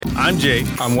I'm Jay.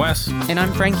 I'm Wes. And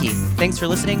I'm Frankie. Thanks for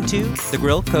listening to the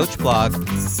Grill Coach Blog.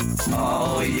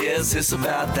 Oh yes, it's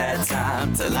about that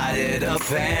time to light it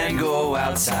up and go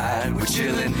outside. We're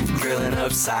chilling, grilling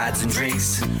up sides and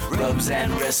drinks, rubs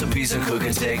and recipes and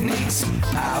cooking techniques.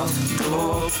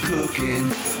 Outdoor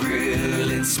cooking,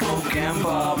 grilling, smoke and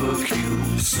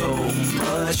barbecue. So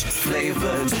much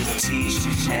flavor to teach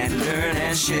and learn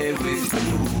and share with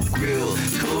you. Grill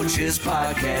Coaches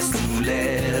Podcast to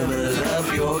level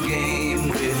up your game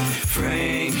with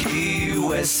Frankie,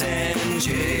 Wes, and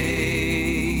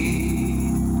Jay.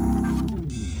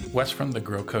 Wes from the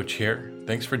Grill Coach here.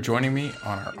 Thanks for joining me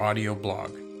on our audio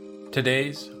blog.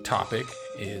 Today's topic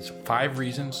is 5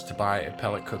 reasons to buy a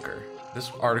pellet cooker.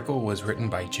 This article was written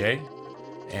by Jay,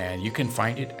 and you can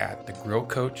find it at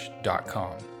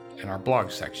thegrillcoach.com in our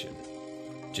blog section.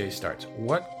 Jay starts,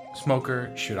 what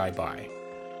smoker should I buy?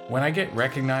 When I get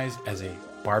recognized as a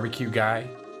barbecue guy,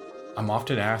 I'm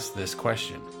often asked this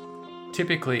question.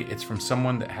 Typically, it's from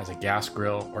someone that has a gas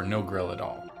grill or no grill at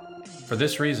all. For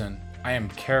this reason, I am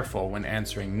careful when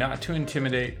answering not to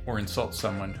intimidate or insult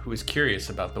someone who is curious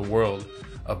about the world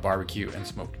of barbecue and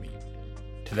smoked meat.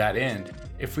 To that end,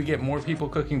 if we get more people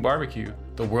cooking barbecue,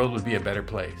 the world would be a better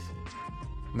place.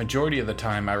 Majority of the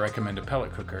time, I recommend a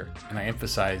pellet cooker, and I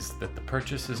emphasize that the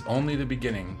purchase is only the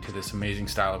beginning to this amazing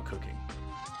style of cooking.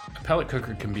 A pellet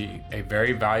cooker can be a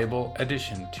very valuable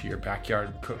addition to your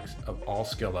backyard cooks of all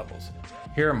skill levels.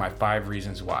 Here are my 5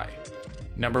 reasons why.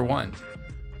 Number 1,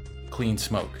 clean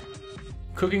smoke.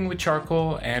 Cooking with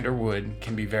charcoal and or wood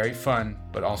can be very fun,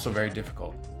 but also very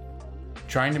difficult.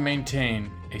 Trying to maintain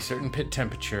a certain pit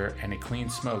temperature and a clean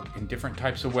smoke in different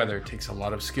types of weather takes a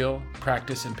lot of skill,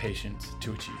 practice, and patience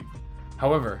to achieve.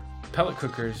 However, pellet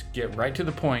cookers get right to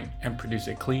the point and produce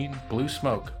a clean, blue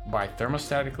smoke by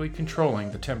thermostatically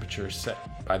controlling the temperature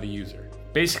set by the user.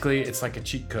 Basically, it's like a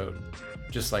cheat code,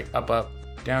 just like up, up,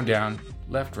 down, down,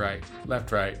 left, right,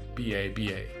 BA,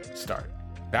 BA, start.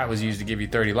 That was used to give you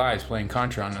 30 lives playing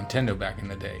Contra on Nintendo back in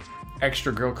the day.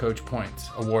 Extra Grill Coach points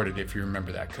awarded if you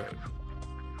remember that code.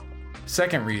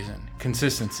 Second reason,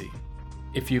 consistency.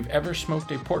 If you've ever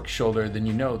smoked a pork shoulder, then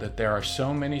you know that there are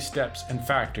so many steps and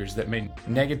factors that may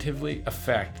negatively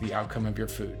affect the outcome of your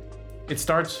food. It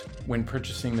starts when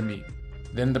purchasing the meat,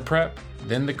 then the prep,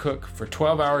 then the cook for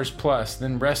 12 hours plus,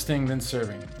 then resting, then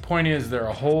serving. Point is, there are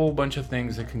a whole bunch of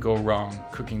things that can go wrong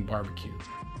cooking barbecue.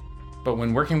 But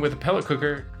when working with a pellet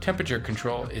cooker, temperature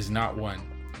control is not one.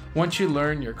 Once you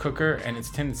learn your cooker and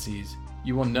its tendencies,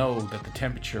 you will know that the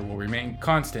temperature will remain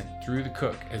constant through the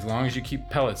cook as long as you keep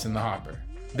pellets in the hopper.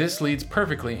 This leads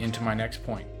perfectly into my next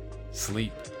point,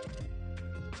 sleep.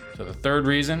 So the third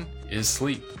reason is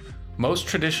sleep. Most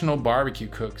traditional barbecue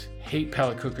cooks hate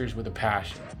pellet cookers with a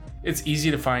passion. It's easy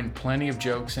to find plenty of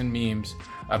jokes and memes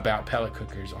about pellet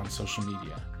cookers on social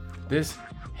media. This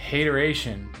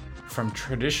hateration from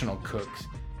traditional cooks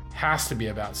has to be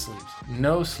about sleep.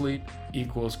 No sleep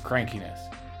equals crankiness.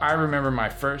 I remember my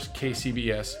first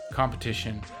KCBS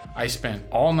competition. I spent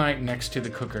all night next to the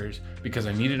cookers because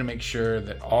I needed to make sure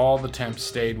that all the temps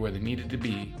stayed where they needed to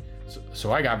be,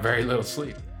 so I got very little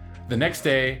sleep. The next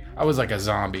day, I was like a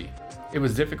zombie. It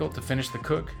was difficult to finish the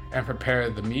cook and prepare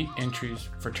the meat entries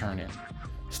for turn-in.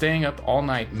 Staying up all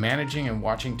night managing and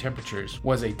watching temperatures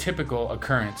was a typical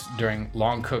occurrence during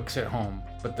long cooks at home,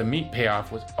 but the meat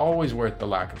payoff was always worth the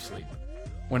lack of sleep.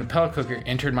 When a pellet cooker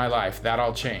entered my life, that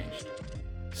all changed.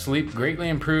 Sleep greatly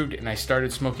improved and I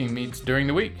started smoking meats during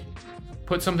the week.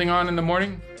 Put something on in the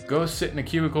morning, go sit in a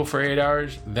cubicle for 8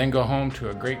 hours, then go home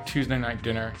to a great Tuesday night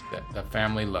dinner that the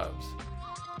family loves.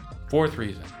 Fourth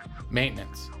reason,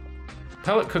 maintenance.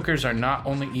 Pellet cookers are not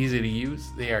only easy to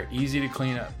use, they are easy to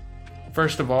clean up.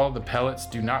 First of all, the pellets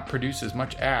do not produce as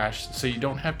much ash, so you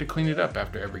don't have to clean it up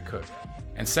after every cook.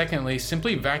 And secondly,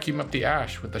 simply vacuum up the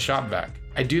ash with the shop vac.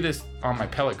 I do this on my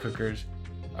pellet cookers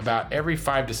about every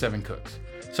 5 to 7 cooks.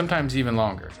 Sometimes even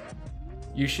longer.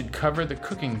 You should cover the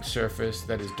cooking surface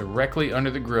that is directly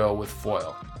under the grill with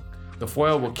foil. The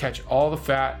foil will catch all the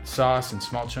fat, sauce, and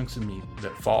small chunks of meat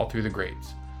that fall through the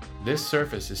grates. This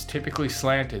surface is typically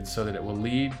slanted so that it will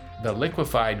lead the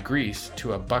liquefied grease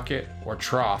to a bucket or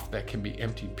trough that can be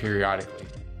emptied periodically.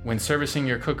 When servicing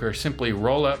your cooker, simply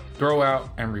roll up, throw out,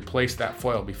 and replace that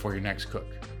foil before your next cook.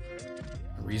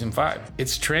 Reason 5,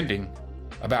 it's trending.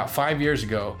 About 5 years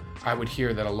ago, I would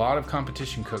hear that a lot of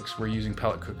competition cooks were using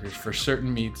pellet cookers for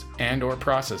certain meats and or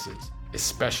processes,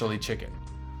 especially chicken.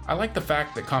 I like the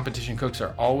fact that competition cooks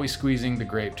are always squeezing the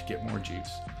grape to get more juice.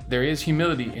 There is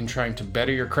humility in trying to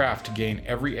better your craft to gain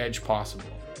every edge possible.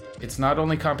 It's not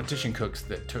only competition cooks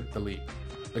that took the lead.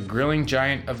 The grilling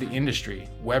giant of the industry,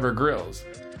 Weber Grills,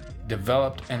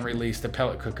 developed and released a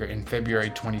pellet cooker in February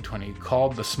 2020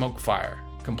 called the Smoke Fire,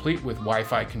 complete with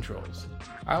Wi-Fi controls.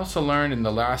 I also learned in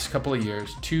the last couple of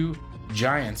years, two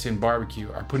giants in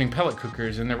barbecue are putting pellet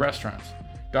cookers in their restaurants.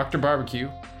 Dr. Barbecue,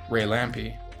 Ray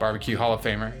Lampe, Barbecue Hall of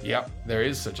Famer, yep, there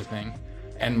is such a thing,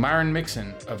 and Myron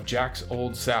Mixon of Jack's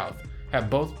Old South have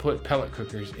both put pellet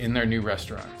cookers in their new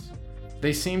restaurants.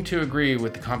 They seem to agree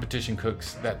with the competition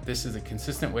cooks that this is a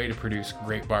consistent way to produce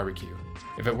great barbecue.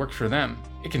 If it works for them,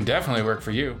 it can definitely work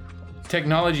for you.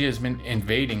 Technology has been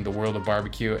invading the world of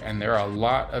barbecue, and there are a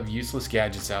lot of useless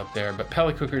gadgets out there, but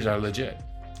pellet cookers are legit.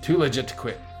 Too legit to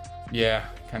quit. Yeah,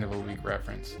 kind of a weak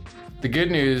reference. The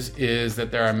good news is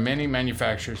that there are many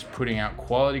manufacturers putting out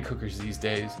quality cookers these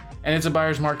days, and it's a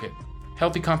buyer's market.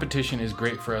 Healthy competition is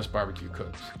great for us barbecue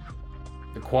cooks.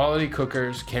 The quality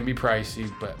cookers can be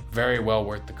pricey, but very well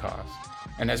worth the cost.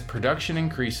 And as production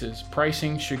increases,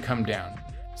 pricing should come down.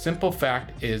 Simple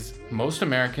fact is, most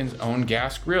Americans own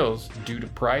gas grills due to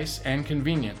price and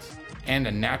convenience, and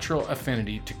a natural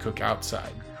affinity to cook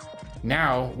outside.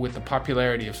 Now, with the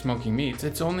popularity of smoking meats,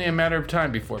 it's only a matter of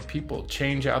time before people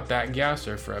change out that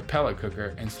gasser for a pellet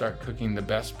cooker and start cooking the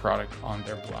best product on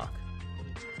their block.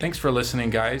 Thanks for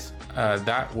listening, guys.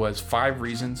 That was 5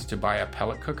 Reasons to Buy a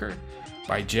Pellet Cooker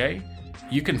by Jay.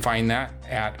 You can find that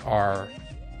at our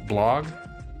blog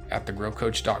at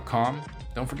thegrillcoach.com.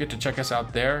 Don't forget to check us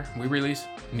out there. We release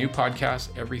new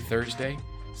podcasts every Thursday.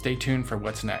 Stay tuned for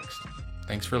what's next.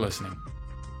 Thanks for listening.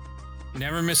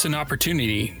 Never miss an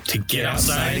opportunity to get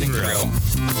outside and grill.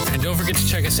 And don't forget to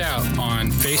check us out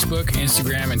on Facebook,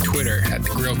 Instagram, and Twitter at The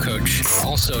Grill Coach.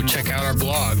 Also, check out our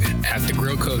blog at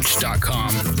thegrillcoach.com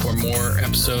for more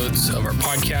episodes of our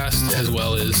podcast, as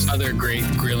well as other great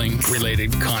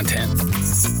grilling-related content.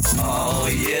 Oh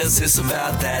yes, it's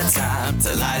about that time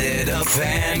to light it up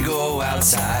and go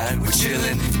outside. We're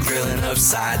chilling, grilling up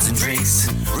sides and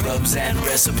drinks, rubs and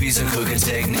recipes and cooking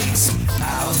techniques.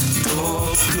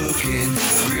 Outdoor cooking,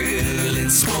 grilling,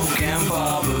 smoke and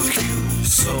barbecue.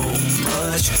 So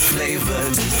much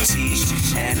flavor to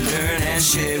teach and learn and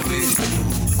share with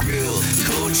you. Grill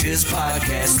Coaches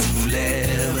Podcast,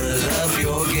 level up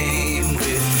your game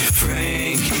with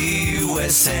Frankie,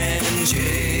 Wes, and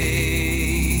Jay.